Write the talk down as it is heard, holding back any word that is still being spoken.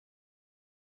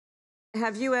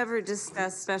Have you ever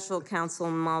discussed Special Counsel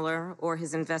Mueller or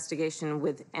his investigation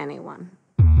with anyone?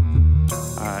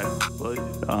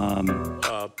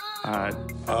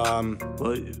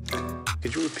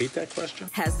 Could you repeat that question?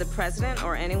 Has the president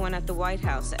or anyone at the White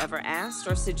House ever asked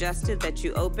or suggested that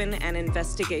you open an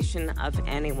investigation of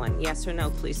anyone? Yes or no,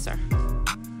 please, sir?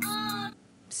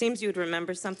 Seems you would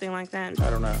remember something like that. I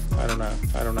don't know.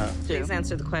 Please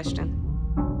answer the question.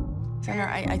 Senator,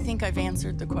 I think I've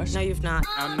answered the question. No, you've not.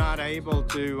 I'm not able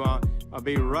to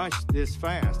be rushed this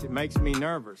fast. It makes me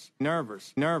nervous.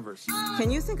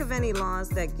 Can you think of any laws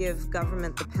that give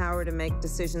government the power to make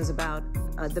decisions about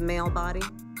the male body?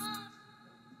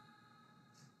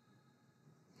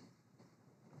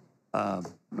 I'm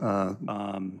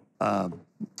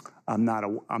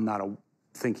not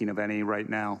thinking of any right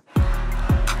now.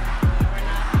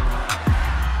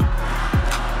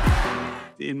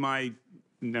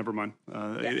 Never mind.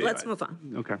 Let's move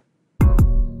on. Okay.